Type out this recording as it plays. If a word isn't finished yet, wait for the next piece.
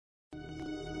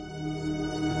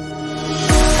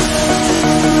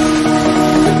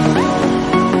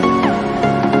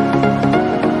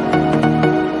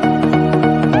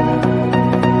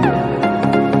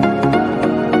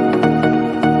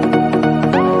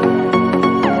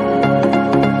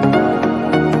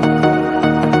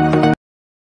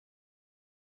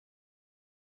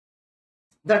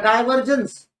the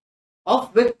divergence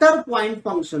of vector point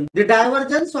function. The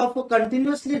divergence of a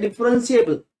continuously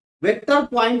differentiable vector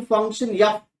point function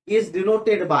f is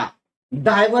denoted by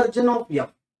divergence of f.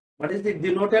 What is it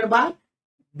denoted by?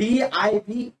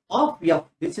 Div of f.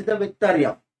 This is the vector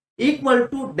f equal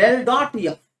to del dot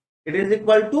f. It is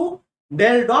equal to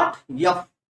del dot f.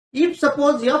 If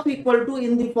suppose f equal to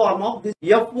in the form of this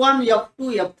f1, f2,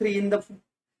 f3 in the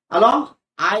along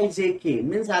I, j, k,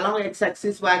 means along x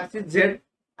axis, y axis, z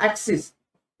axis,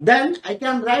 then I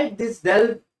can write this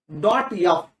del dot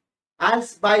f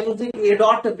as by using a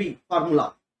dot b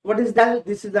formula. What is del?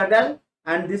 This is the del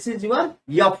and this is your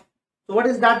f. So what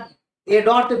is that a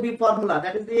dot b formula?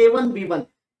 That is a1 b1,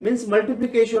 means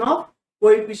multiplication of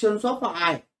coefficients of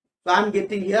I. So I am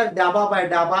getting here dabba by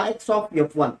dabba x of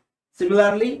f1.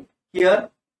 Similarly here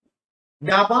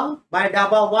dabba by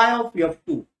dabba y of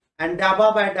f2 and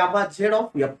dabba by dabba z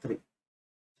of f3.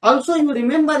 Also you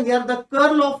remember here the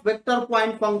curl of vector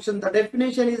point function. The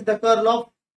definition is the curl of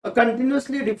a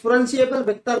continuously differentiable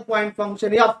vector point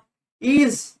function f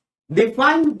is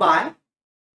defined by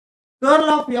curl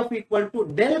of f equal to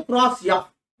del cross f.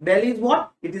 Del is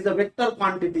what? It is a vector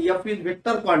quantity. F is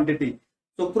vector quantity.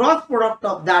 So cross product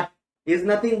of that is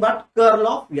nothing but curl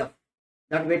of f.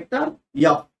 That vector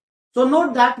f. So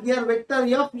note that here vector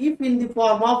f, if in the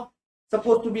form of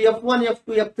supposed to be f1,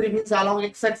 f2, f3 means along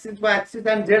x axis, y axis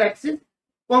and z axis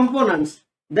components,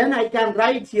 then I can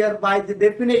write here by the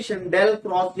definition del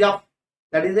cross f.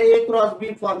 That is a cross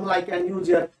b formula I can use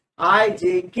here. I,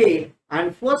 j, k,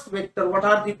 and first vector, what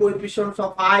are the coefficients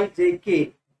of I, j,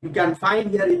 k? You can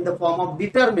find here in the form of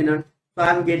determinant. So I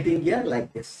am getting here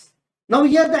like this. Now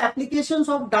here the applications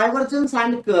of divergence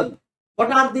and curl.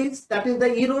 What are these? That is the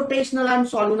irrotational and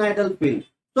solenoidal field.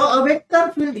 So a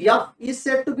vector field f is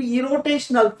said to be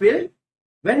irrotational field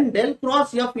when del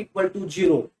cross f equal to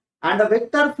 0, and a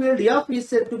vector field f is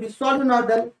said to be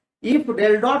solenoidal if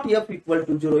del dot f equal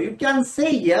to 0. You can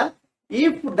say here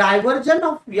if divergence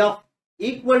of f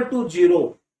equal to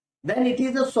 0, then it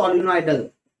is a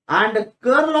solenoidal, and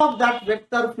curl of that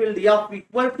vector field f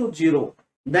equal to 0,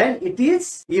 then it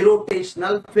is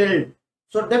irrotational field.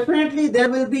 So definitely there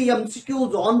will be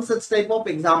MCQs on such type of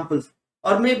examples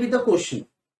or maybe the question.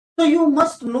 So you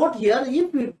must note here,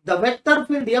 if the vector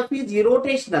field f is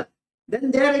irrotational,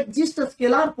 then there exists a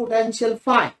scalar potential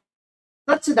phi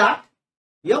such that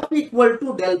f equal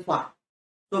to del phi.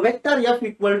 So vector f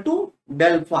equal to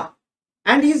del phi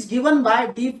and is given by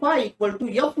d phi equal to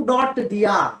f dot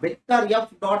dr, vector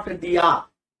f dot dr.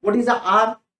 What is the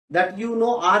r? That you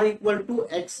know, r equal to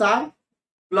xi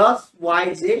plus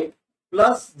yj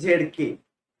plus zk,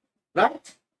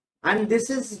 right? And this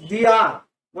is dr.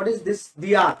 What is this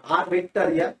dr? R vector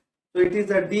here. So it is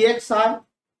a dxi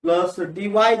plus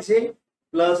dyj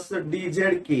plus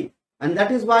dzk. And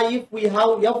that is why if we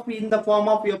have f in the form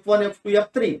of f1,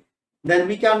 f2, f3, then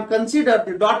we can consider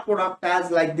the dot product as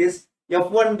like this: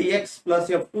 f1 dx plus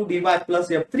f2 dy plus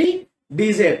f3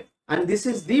 dz. And this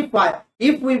is d phi.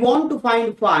 If we want to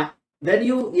find phi, then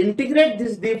you integrate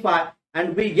this d phi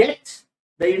and we get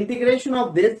the integration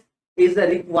of this is the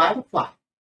required phi.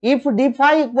 If d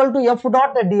phi equal to f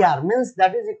dot dr, means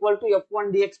that is equal to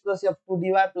f1 dx plus f2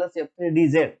 dy plus f3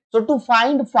 dz. So to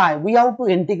find phi, we have to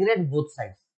integrate both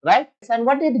sides, right? And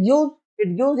what it gives?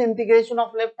 It gives integration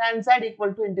of left hand side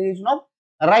equal to integration of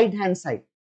right hand side.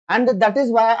 And that is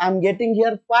why I am getting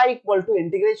here phi equal to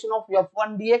integration of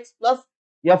f1 dx plus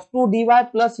f2 dy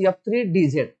plus f3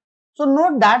 dz. So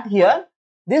note that here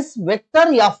this vector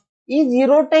f is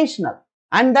irrotational,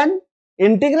 and then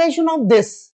integration of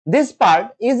this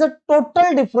part is a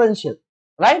total differential,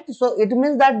 right? So it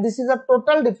means that this is a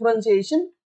total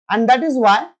differentiation, and that is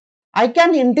why I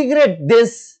can integrate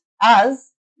this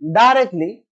as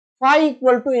directly phi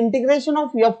equal to integration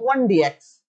of f1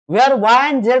 dx, where y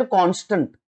and z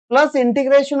constant, plus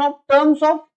integration of terms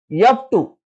of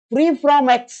f2 free from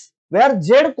x, where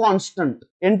z constant,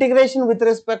 integration with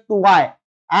respect to y,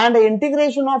 and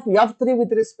integration of f3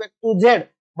 with respect to z.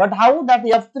 But how? That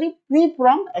f3 free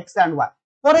from x and y.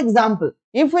 For example,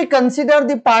 if we consider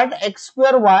the part x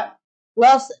square y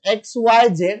plus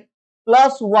xyz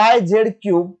plus yz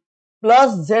cube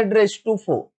plus z raised to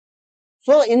 4.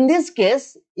 So in this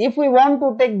case, if we want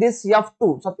to take this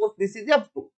f2, suppose this is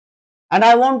f2, and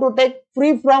I want to take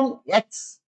free from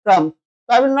x term,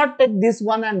 so I will not take this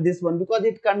one and this one because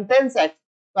it contains x.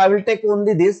 So I will take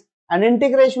only this, and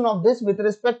integration of this with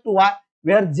respect to y,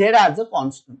 where z as a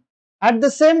constant. At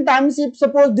the same time, if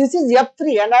suppose this is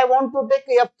f3 and I want to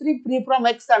take f3 free from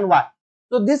x and y,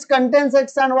 so this contains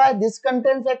x and y, this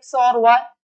contains x or y,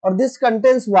 or this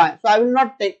contains y. So I will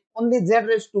not take, only z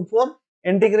raised to 4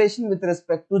 integration with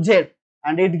respect to z.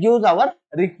 and it gives our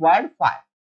required phi.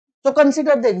 So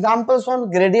consider the examples on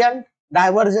gradient,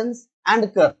 divergence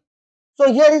and curl.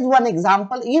 So here is one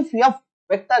example. If f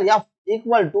vector f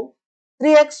equal to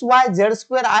 3xyz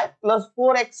square I plus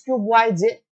 4x cube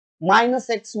yj minus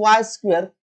xy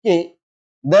square k,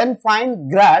 then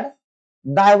find grad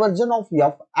divergence of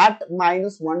f at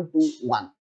 -1 to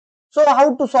 1. So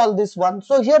how to solve this one?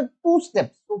 So here two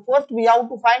steps. So first we have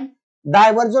to find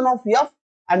divergence of f,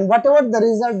 and whatever the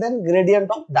result, then gradient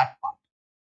of that part.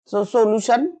 So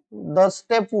solution, the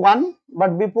step 1,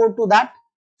 but before to that,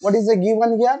 what is the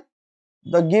given here?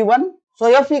 The given, so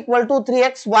f equal to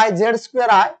 3xyz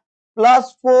square I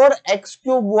plus 4x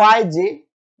cube yj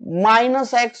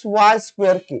minus xy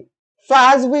square k. So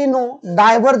as we know,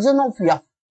 divergence of f.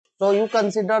 So you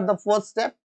consider the first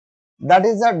step, that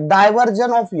is the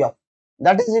divergence of f,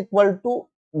 that is equal to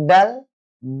del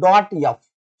dot f.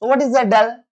 So what is the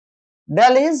del?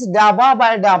 Del is dabba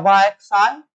by dabba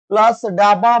xi plus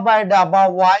dabba by dabba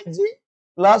yj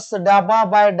plus dabba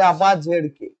by dabba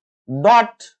zk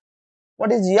dot,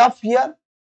 what is f here?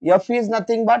 F is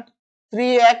nothing but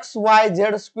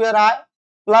 3xyz square I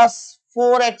plus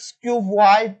 4x cube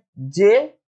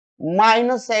yj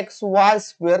minus xy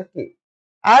square k.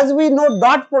 As we know,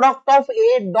 dot product of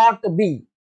A dot B,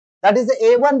 that is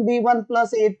A1 B1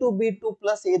 plus A2 B2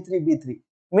 plus A3 B3,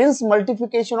 means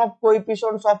multiplication of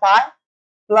coefficients of I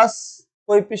plus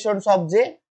coefficients of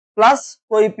j plus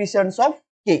coefficients of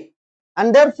k,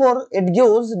 and therefore it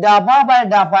gives dabba by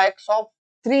dabba x of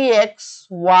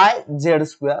 3xyz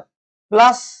square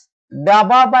plus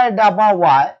dabba by dabba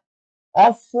y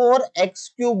of 4x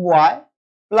cube y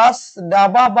plus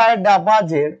dabba by dabba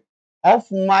z of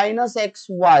minus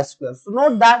xy square. So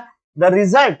note that the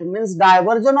result means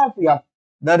divergence of f,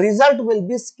 the result will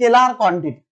be scalar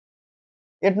quantity.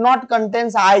 It not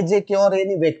contains I, j, k or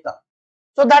any vector.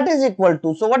 So that is equal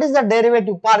to, so what is the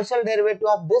derivative, partial derivative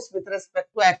of this with respect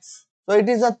to x? So it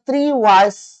is a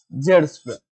 3yz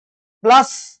square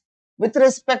plus with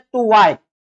respect to y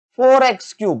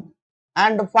 4x cube,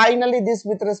 and finally this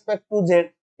with respect to z,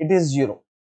 it is 0.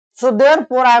 So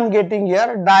therefore I am getting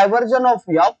here divergence of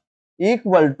f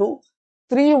equal to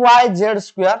 3yz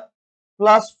square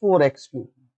plus 4x cube.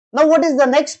 Now what is the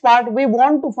next part? We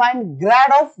want to find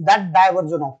grad of that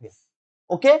divergence of f.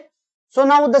 Okay. So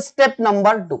now the step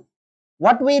number 2.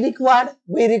 What we required?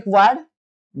 We required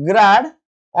grad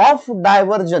of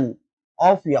divergence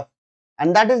of f,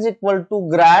 and that is equal to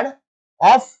grad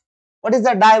of, what is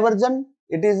the divergence?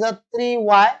 It is a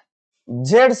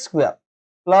 3yz square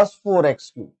plus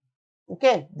 4x cube.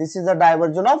 Okay, this is the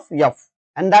divergence of f,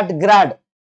 and that grad,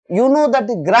 you know that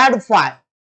grad phi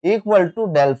equal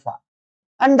to del phi,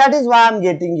 and that is why I am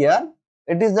getting here,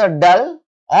 it is the del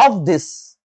of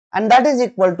this, and that is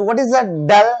equal to, what is the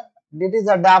del? It is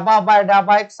a dabba by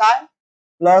dabba xi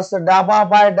plus dabba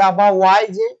by dabba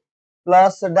yj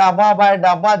plus dabba by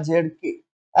dabba zk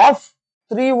of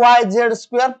 3yz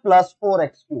square plus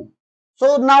 4x cube.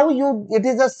 So now it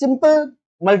is a simple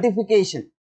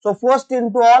multiplication. So first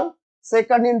into all,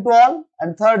 second into all,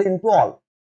 and third into all,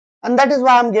 and that is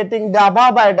why I am getting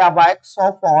dabba by dabba x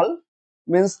of all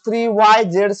means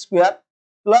 3yz square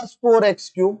plus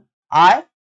 4x cube I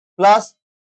plus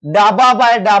dabba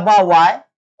by dabba y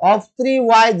of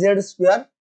 3yz square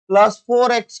plus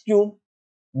 4x cube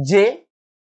j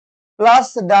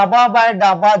plus dabba by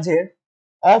dabba z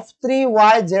of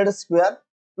 3yz square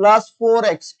plus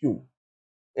 4x cube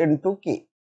into k.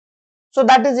 So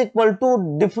that is equal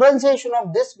to differentiation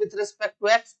of this with respect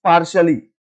to x partially,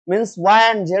 means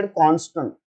y and z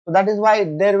constant. So that is why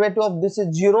derivative of this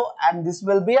is 0, and this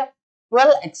will be a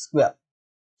 12x square.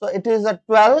 So it is a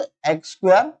 12x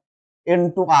square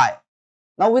into I.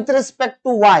 Now with respect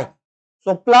to y,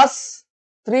 so plus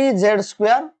 3z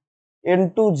square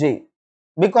into j,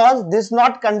 because this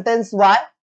not contains y,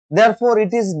 therefore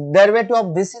it is derivative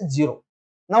of this is 0.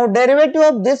 Now derivative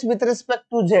of this with respect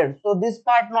to z, so this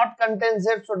part not contains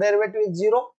z, so derivative is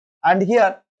 0, and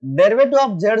here derivative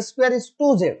of z square is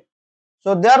 2z.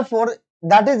 So therefore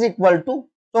that is equal to,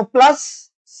 so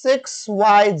plus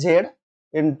 6yz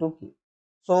into k.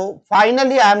 So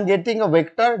finally I am getting a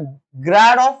vector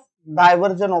grad of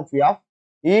divergence of f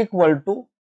equal to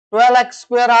 12x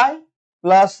square I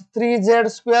plus 3z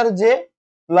square j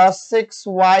plus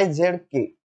 6yz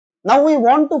k. Now we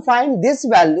want to find this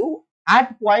value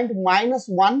at point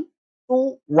 -1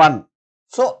 to 1.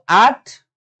 So at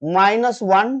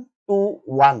 -1 to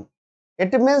 1.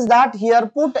 It means that here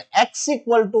put x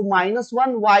equal to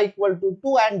 -1, y equal to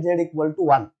 2 and z equal to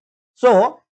 1.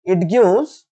 So it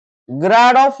gives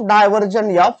grad of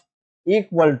divergence f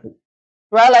equal to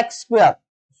 12x square.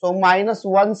 So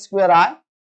 -1 square I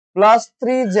plus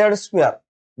 3z square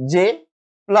j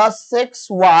plus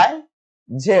 6y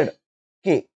z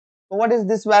k. So what is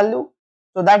this value?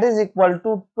 So that is equal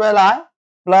to 12i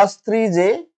plus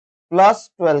 3j plus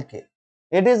 12k.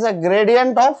 It is a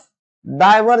gradient of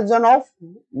divergence of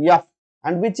f,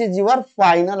 and which is your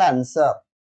final answer.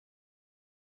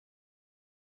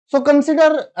 So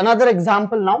consider another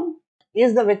example now.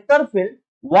 Is the vector field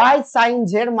y sin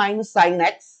z minus sin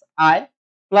x I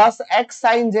plus x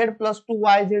sin z plus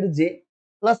 2yz j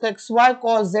plus xy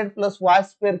cos z plus y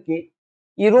square k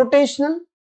irrotational?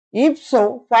 If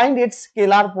so, find its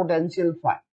scalar potential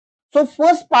phi. So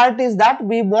first part is that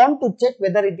we want to check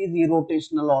whether it is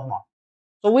irrotational or not.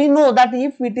 So we know that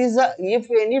if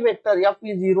any vector f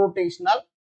is irrotational,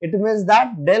 it means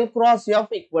that del cross f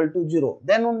equal to 0.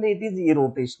 Then only it is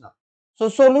irrotational. So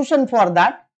solution for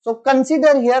that. So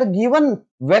consider here given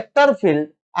vector field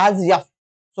as f.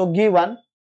 So given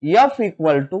f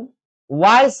equal to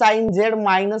y sin z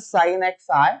minus sin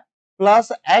xi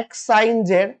plus x sin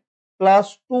z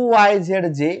plus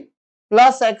 2yzj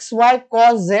plus xy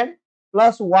cos z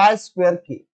plus y square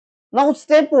k. Now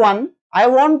step 1, I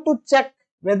want to check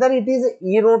whether it is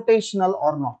irrotational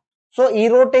or not. So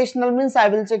irrotational means I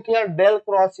will check here del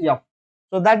cross f.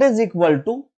 So that is equal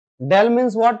to del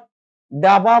means what?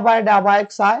 Dabba by dabba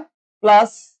xi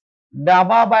plus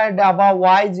dabba by dabba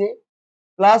yj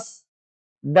plus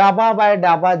dabba by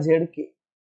dabba zk.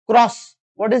 Cross,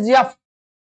 what is f?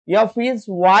 F is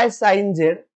y sin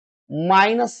z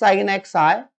minus sin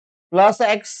xi plus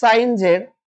x sin z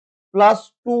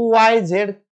plus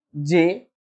 2yzj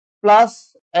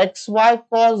plus xy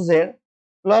cos z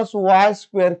plus y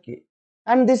square k.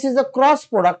 And this is a cross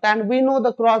product, and we know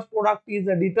the cross product is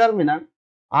a determinant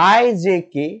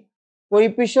ijk,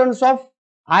 coefficients of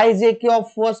ijk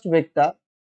of first vector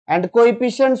and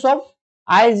coefficients of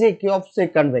ijk of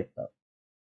second vector.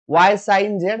 Y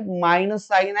sin z minus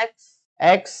sin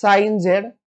x sin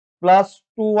z plus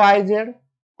 2yz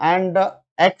and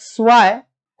xy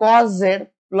cos z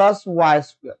plus y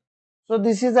square. So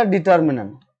this is a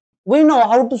determinant. We know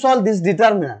how to solve this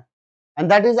determinant, and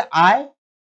that is I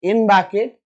in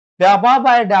bracket dabba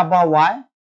by dabba y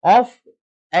of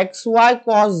xy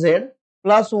cos z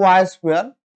plus y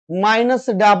square minus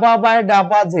dabba by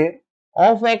dabba z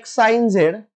of x sin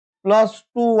z plus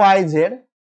 2yz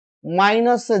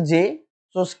minus j.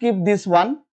 So skip this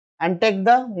one and take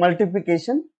the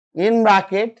multiplication in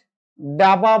bracket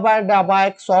dabba by dabba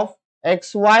x of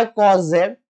xy cos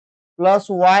z plus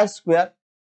y square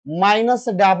minus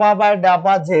dabba by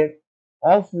dabba z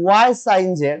of y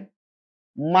sin z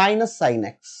minus sin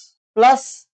x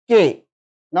plus k.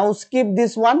 Now skip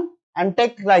this one and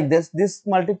take like this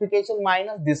multiplication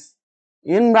minus this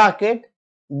in bracket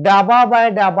dabba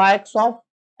by dabba x of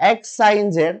x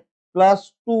sin z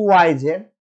plus 2yz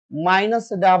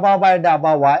minus dabba by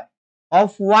dabba y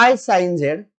of y sin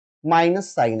z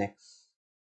minus sin x,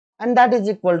 and that is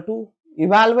equal to,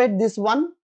 evaluate this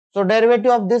one. So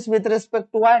derivative of this with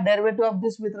respect to y, derivative of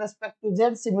this with respect to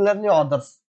z, similarly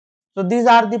others. So these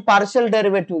are the partial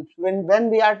derivatives when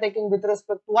we are taking with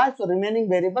respect to y, so remaining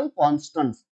variable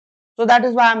constants. So that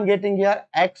is why I am getting here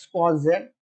x cos z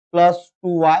plus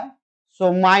 2y.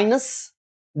 So minus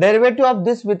derivative of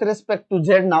this with respect to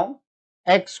z now,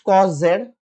 x cos z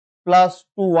plus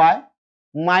 2y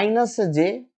minus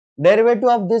j, derivative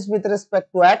of this with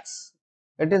respect to x,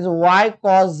 it is y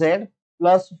cos z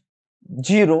plus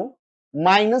 0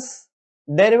 minus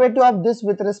derivative of this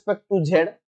with respect to z,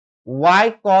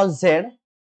 y cos z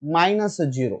minus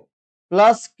 0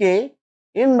 plus k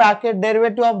in bracket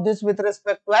derivative of this with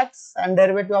respect to x and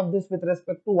derivative of this with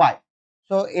respect to y.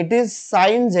 So it is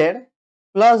sin z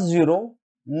plus 0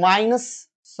 minus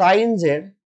sin z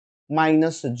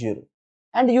minus 0,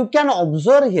 and you can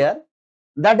observe here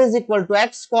that is equal to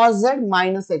x cos z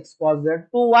minus x cos z,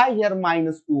 2y here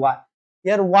minus 2y,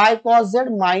 here y cos z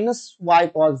minus y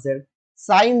cos z,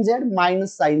 sin z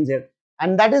minus sin z,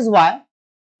 and that is why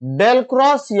del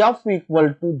cross f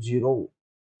equal to 0.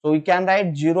 So we can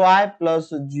write 0i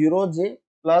plus 0j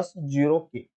plus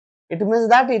 0k. It means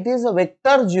that it is a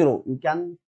vector 0. You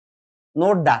can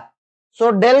note that.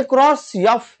 So del cross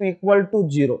f equal to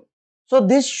 0. So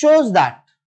this shows that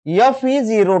f is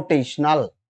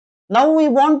irrotational. Now we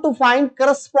want to find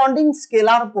corresponding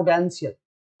scalar potential.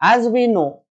 As we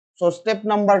know, so step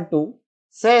number 2,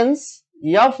 since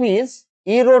f is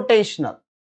irrotational,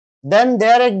 then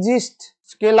there exists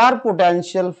scalar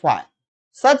potential phi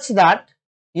such that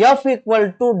f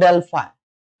equal to del phi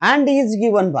and is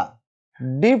given by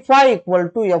d phi equal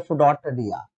to f dot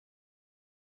dr.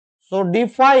 So d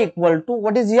phi equal to,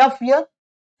 what is f here?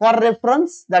 For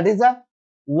reference, that is a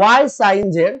y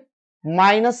sin z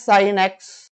minus sin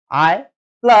x I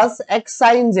plus x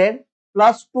sin z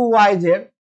plus 2yz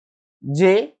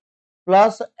j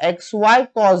plus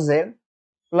xy cos z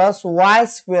plus y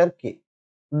square k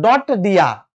dot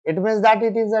dr. It means that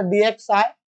it is a dxi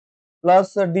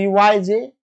plus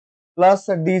dyj plus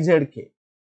dzk.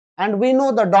 And we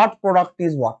know the dot product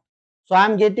is what? So I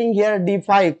am getting here d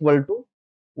phi equal to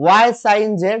y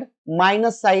sin z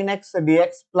minus sin x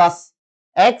dx plus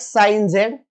x sin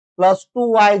z plus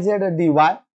 2yz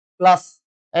dy plus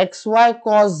xy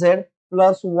cos z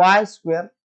plus y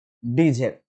square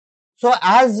dz. So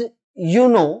as you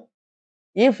know,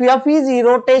 if f is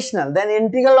irrotational, then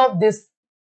integral of this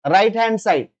right hand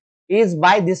side is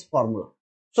by this formula.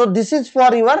 So this is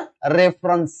for your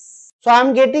reference. So I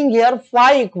am getting here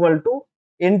phi equal to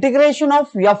integration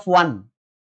of f1.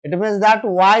 It means that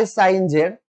y sin z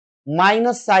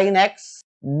minus sin x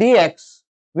dx,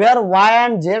 where y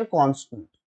and z constant,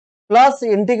 plus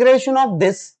integration of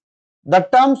this, the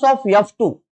terms of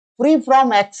f2 free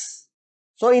from x.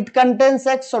 So it contains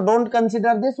x, so don't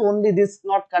consider this, only this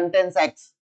not contains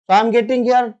x. So I am getting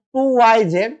here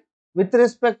 2yz with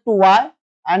respect to y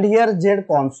and here z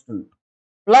constant,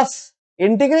 plus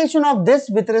integration of this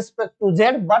with respect to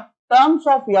z, but terms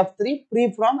of f3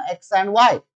 free from x and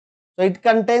y. So it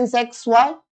contains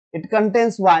xy, it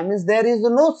contains y, means there is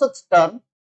no such term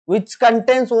which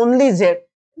contains only z,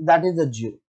 that is a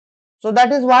 0. So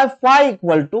that is why phi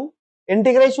equal to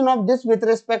integration of this with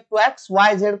respect to x,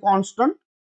 y, z constant.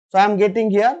 So I am getting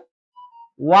here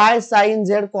y sin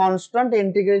z constant,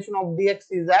 integration of dx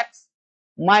is x,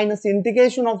 minus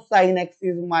integration of sin x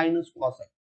is minus cos x,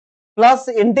 plus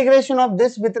integration of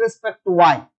this with respect to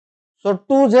y. So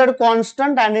 2z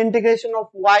constant and integration of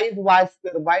y is y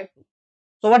square by 2.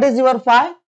 So what is your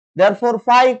phi? Therefore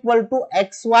phi equal to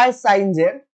xy sin z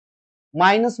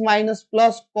minus minus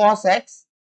plus cos x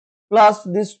plus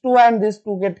this 2 and this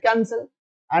 2 get cancelled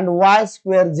and y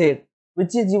square z,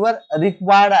 which is your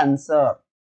required answer.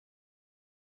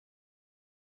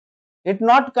 It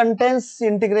not contains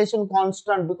integration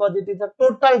constant because it is a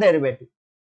total derivative.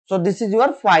 So this is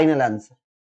your final answer.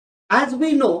 As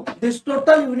we know, this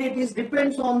total unit is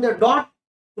depends on the dot,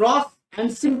 cross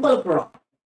and simple product.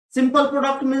 Simple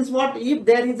product means what? If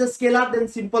there is a scalar, then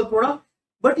simple product.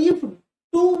 But if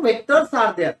two vectors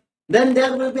are there, then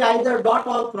there will be either dot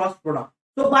or cross product.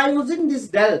 So by using this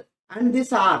del and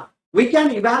this r, we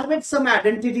can evaluate some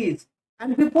identities.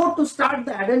 And before to start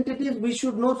the identities, we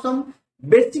should know some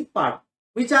basic part,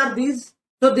 which are these.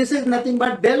 So this is nothing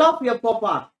but del of f of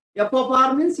r. F of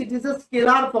r means it is a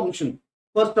scalar function.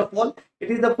 First of all, it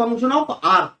is the function of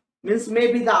r, means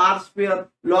maybe the r square,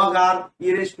 log r,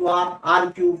 e raised to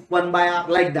r cube, 1 by r,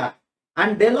 like that.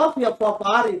 And del of f of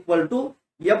r equal to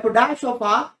f dash of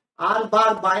r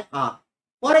bar by r.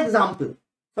 For example,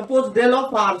 suppose del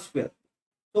of r square.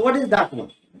 So what is that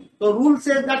one? So rule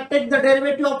says that take the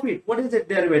derivative of it. What is it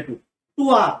derivative?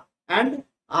 2r and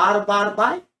r bar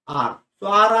by r. So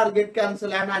r get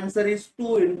cancelled and answer is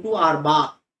 2 into r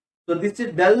bar. So this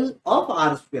is del of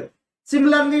r square.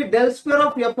 Similarly, del square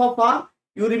of f of r,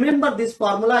 you remember this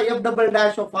formula, f double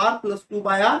dash of r plus 2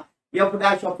 by r, f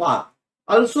dash of r.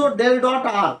 Also del dot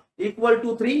r equal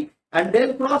to 3 and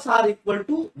del cross r equal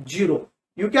to 0.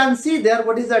 You can see there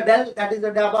what is the del, that is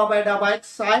the dabba by dabba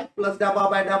xi plus dabba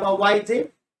by dabba yj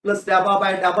plus dabba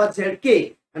by dabba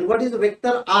zk. And what is the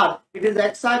vector r? It is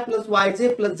xi plus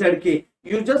yj plus zk.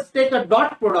 You just take a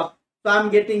dot product. So I am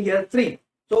getting here 3.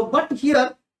 So but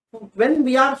here when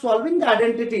we are solving the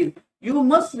identities, you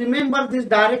must remember this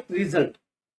direct result.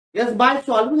 Yes, by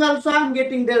solving also I am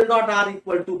getting del dot r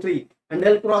equal to 3 and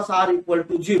del cross r equal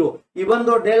to 0. Even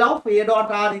though del of a dot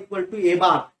r equal to a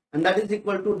bar, and that is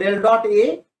equal to del dot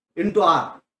a into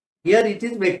r. Here it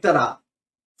is vector r.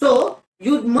 So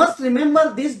you must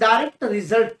remember these direct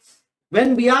results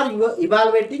when we are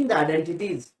evaluating the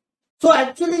identities. So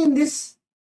actually in this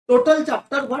total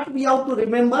chapter, what we have to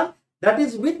remember, that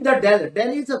is with the del. Del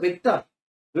is a vector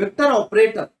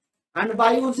operator, and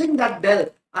by using that del,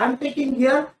 I am taking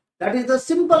here that is the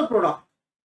simple product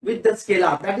with the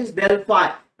scalar, that is del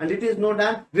phi, and it is known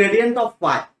as gradient of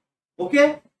phi.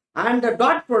 Okay, and the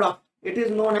dot product, it is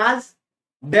known as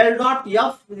del dot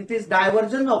f, it is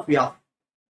divergence of f,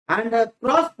 and the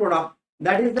cross product,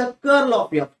 that is the curl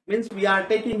of f, means we are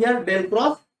taking here del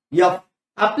cross f.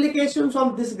 Applications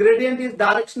of this gradient is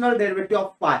directional derivative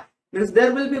of phi, means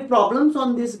there will be problems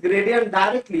on this gradient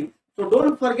directly. So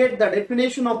don't forget the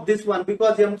definition of this one,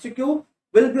 because MCQ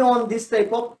will be on this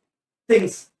type of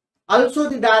things. Also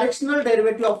the directional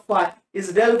derivative of phi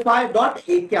is del phi dot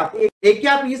a cap. A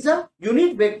cap is a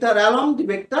unit vector along the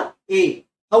vector a.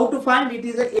 How to find? It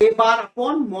is a bar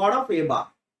upon mod of a bar.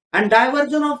 And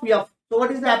divergence of f. So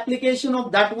what is the application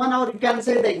of that one, or you can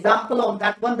say the example of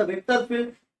that one? The vector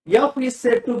field F is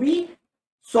said to be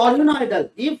solenoidal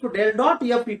if del dot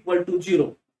F equal to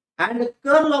 0, and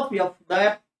curl of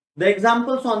F, the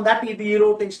examples on that is the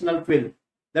irrotational field.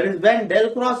 That is when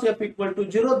del cross F equal to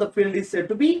 0, the field is said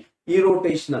to be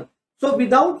irrotational. So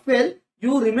without fail,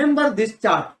 you remember this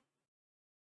chart.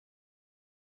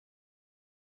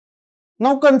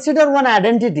 Now consider one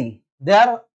identity.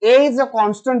 There A is a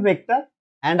constant vector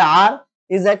and R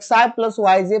is xi plus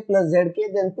yj plus zk.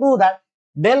 Then prove that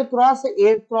del cross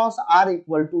A cross R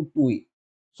equal to 2A.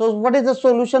 So what is the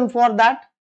solution for that?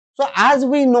 So as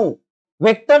we know,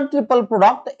 vector triple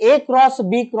product A cross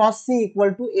B cross C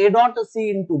equal to A dot C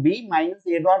into B minus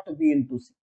A dot B into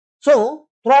C. So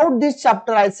throughout this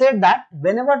chapter I said that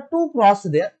whenever 2 cross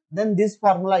there, then this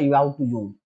formula you have to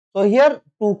use. So here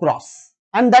 2 cross,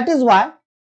 and that is why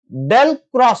del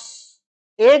cross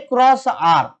A cross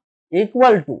R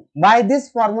equal to, by this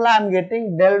formula I am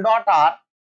getting del dot R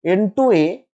into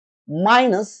A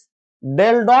minus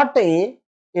del dot A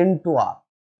into R.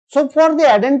 So for the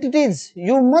identities,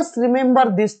 you must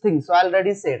remember these things. So I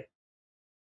already said.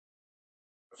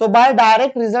 So by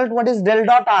direct result, what is del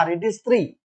dot R? It is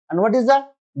 3. And what is the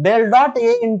del dot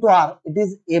A into R? It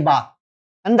is A bar.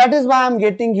 And that is why I am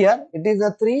getting here. It is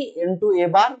a 3 into A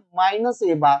bar minus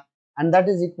A bar, and that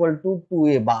is equal to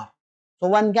 2A bar. So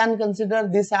one can consider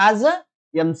this as a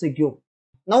MCQ.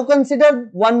 Now consider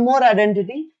one more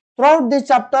identity. Throughout this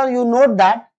chapter, you note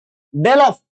that del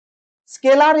of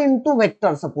scalar into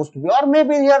vector supposed to be, or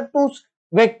maybe here two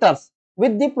vectors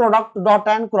with the product dot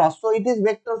and cross. So it is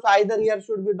vector, so either here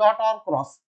should be dot or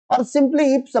cross, or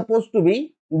simply if supposed to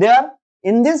be there.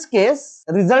 In this case,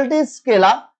 result is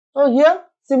scalar. So here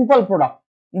simple product,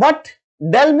 but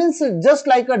del means just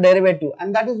like a derivative,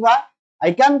 and that is why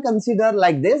I can consider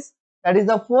like this. That is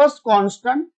the first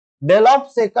constant del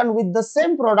of second with the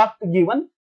same product given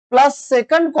plus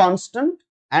second constant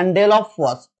and del of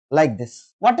first, like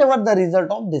this, whatever the result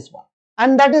of this one.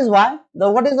 And that is why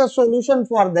what is the solution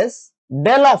for this?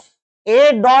 Del of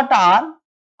A dot R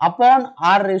upon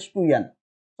R raised to n.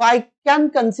 So I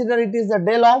can consider it is the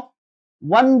del of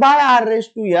 1 by R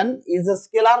raised to n is a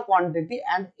scalar quantity,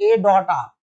 and A dot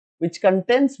R which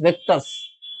contains vectors,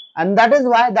 and that is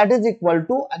why that is equal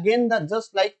to, again the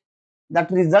just like that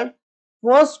result,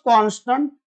 first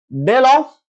constant del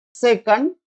of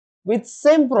second with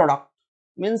same product,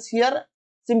 means here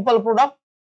simple product,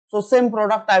 so same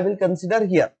product I will consider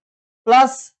here,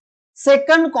 plus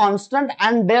second constant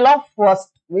and del of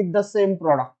first with the same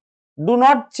product. Do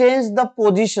not change the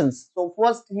positions. So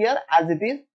first here as it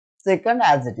is, second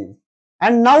as it is.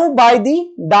 And now by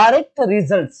the direct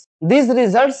results, these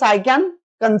results I can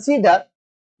consider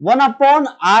 1 upon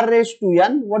R raised to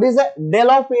n. What is the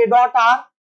del of A dot R?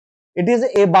 It is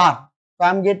A bar. So I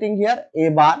am getting here A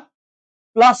bar,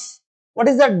 plus what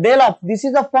is the del of, this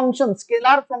is a function,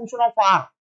 scalar function of R.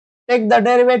 Take the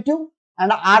derivative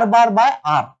and R bar by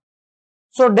R.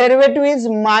 So derivative is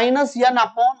minus n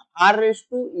upon R raised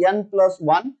to n plus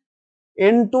 1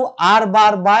 into R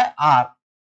bar by R.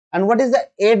 And what is the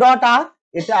A dot R?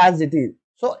 It as it is.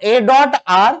 So A dot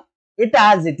R, it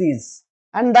as it is.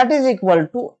 And that is equal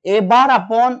to A bar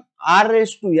upon R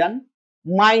raised to n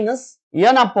minus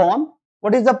n upon,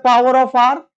 what is the power of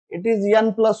R? It is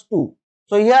n plus 2.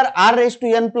 So here R raised to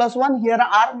n plus 1, here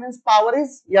R means power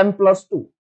is n plus 2.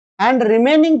 And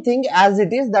remaining thing as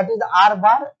it is, that is R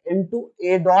bar into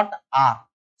A dot R.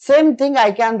 Same thing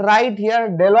I can write here,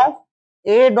 del of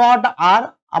A dot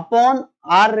R upon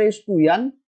R raised to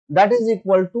n, that is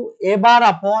equal to A bar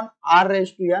upon R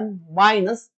raised to n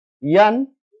minus n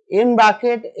in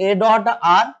bracket A dot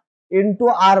R into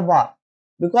R bar,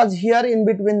 because here in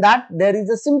between that there is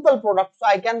a simple product, so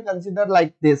I can consider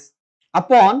like this,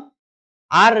 upon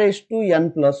R raised to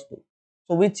n plus 2.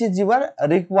 So which is your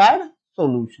required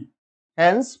solution,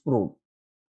 hence proved.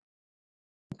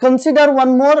 Consider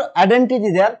one more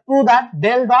identity there. Prove that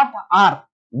del dot R,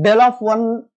 del of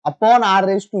 1 upon R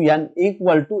raised to n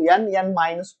equal to n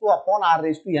minus 2 upon R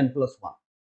raised to n plus 1.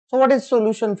 So what is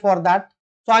solution for that?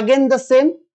 So again the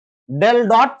same, del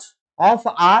dot of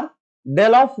R,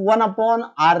 del of 1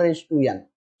 upon R raised to n.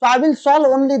 So I will solve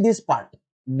only this part,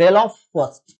 del of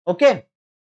first, okay,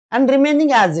 and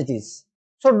remaining as it is.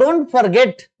 So don't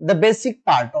forget the basic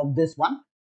part of this one.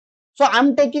 So I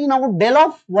am taking now del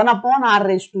of 1 upon R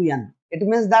raised to n. It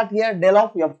means that here del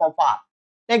of f of R.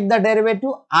 Take the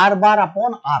derivative R bar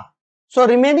upon R. So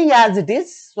remaining as it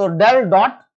is. So del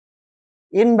dot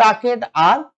in bracket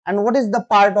R, and what is the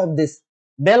part of this?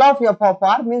 Del of f of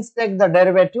R means take the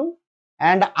derivative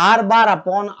and R bar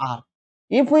upon R.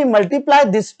 If we multiply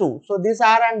these two, so this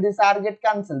R and this R get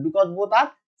cancelled because both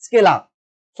are scalar.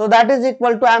 So that is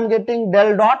equal to, I am getting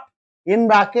del dot in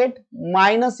bracket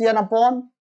minus n upon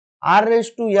r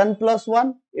raised to n plus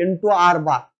 1 into r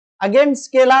bar. Again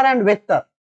scalar and vector,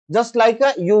 just like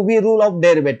a UV rule of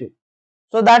derivative.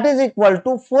 So that is equal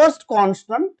to first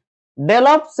constant del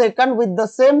of second with the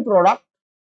same product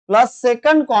plus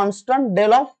second constant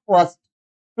del of first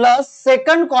plus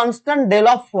second constant del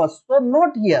of first. So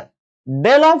note here,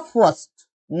 del of first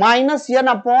minus n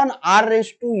upon r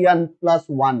raised to n plus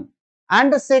 1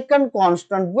 and the second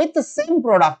constant with the same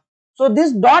product. So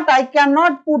this dot I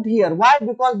cannot put here. Why?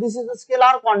 Because this is a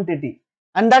scalar quantity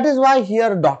and that is why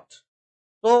here dot.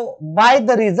 So by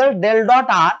the result del dot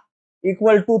r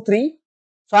equal to 3.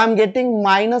 So I am getting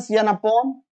minus n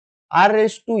upon r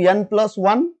raised to n plus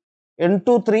 1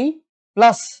 into 3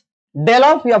 plus del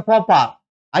of f of r.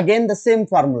 Again the same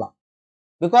formula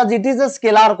because it is a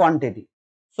scalar quantity.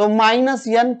 So minus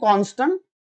n constant,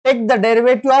 take the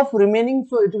derivative of remaining,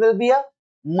 so it will be a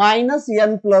minus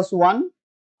n plus 1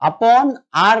 upon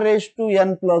r raised to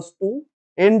n plus 2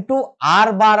 into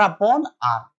r bar upon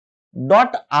r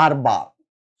dot r bar.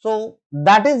 So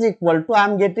that is equal to, I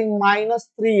am getting minus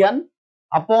 3n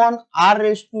upon r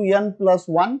raised to n plus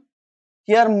 1.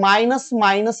 Here minus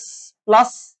minus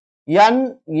plus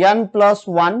n plus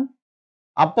 1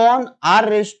 upon r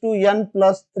raised to n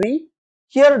plus 3.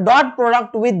 Here dot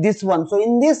product with this one. So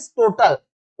in this total,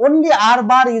 only r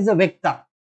bar is a vector.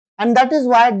 And that is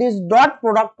why this dot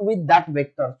product with that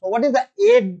vector. So what is the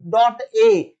a dot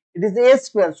a? It is a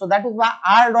square. So that is why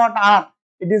r dot r,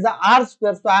 it is the r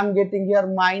square. So I am getting here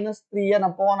minus 3n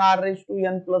upon r raised to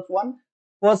n plus 1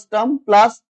 first term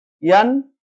plus n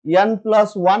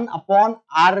plus 1 upon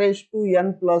r raised to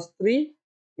n plus 3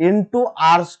 into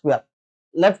r square.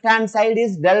 Left hand side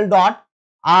is del dot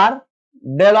r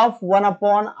del of 1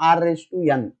 upon r raised to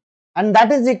n, and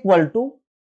that is equal to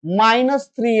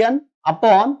minus 3n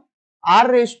upon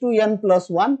r raised to n plus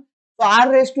 1. So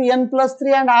r raised to n plus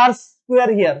 3 and r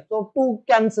square here. So 2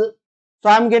 cancel. So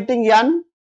I am getting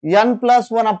n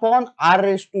plus 1 upon r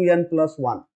raised to n plus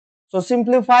 1. So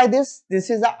simplify this. This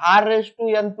is a r raised to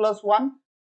n plus 1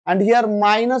 and here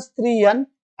minus 3n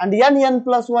and n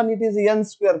plus 1, it is n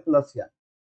square plus n.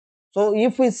 So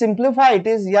if we simplify, it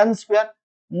is n square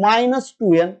minus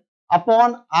 2n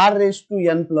upon r raised to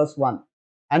n plus 1.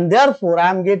 And therefore, I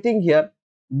am getting here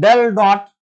del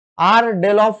dot r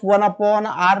del of 1 upon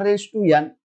r raised to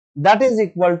n, that is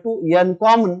equal to n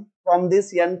common, from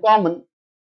this n common,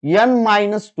 n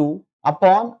minus 2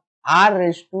 upon r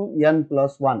raised to n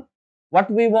plus 1.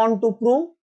 What we want to prove?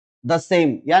 The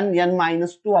same, n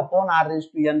minus 2 upon r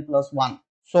raised to n plus 1.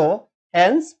 So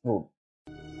hence proved.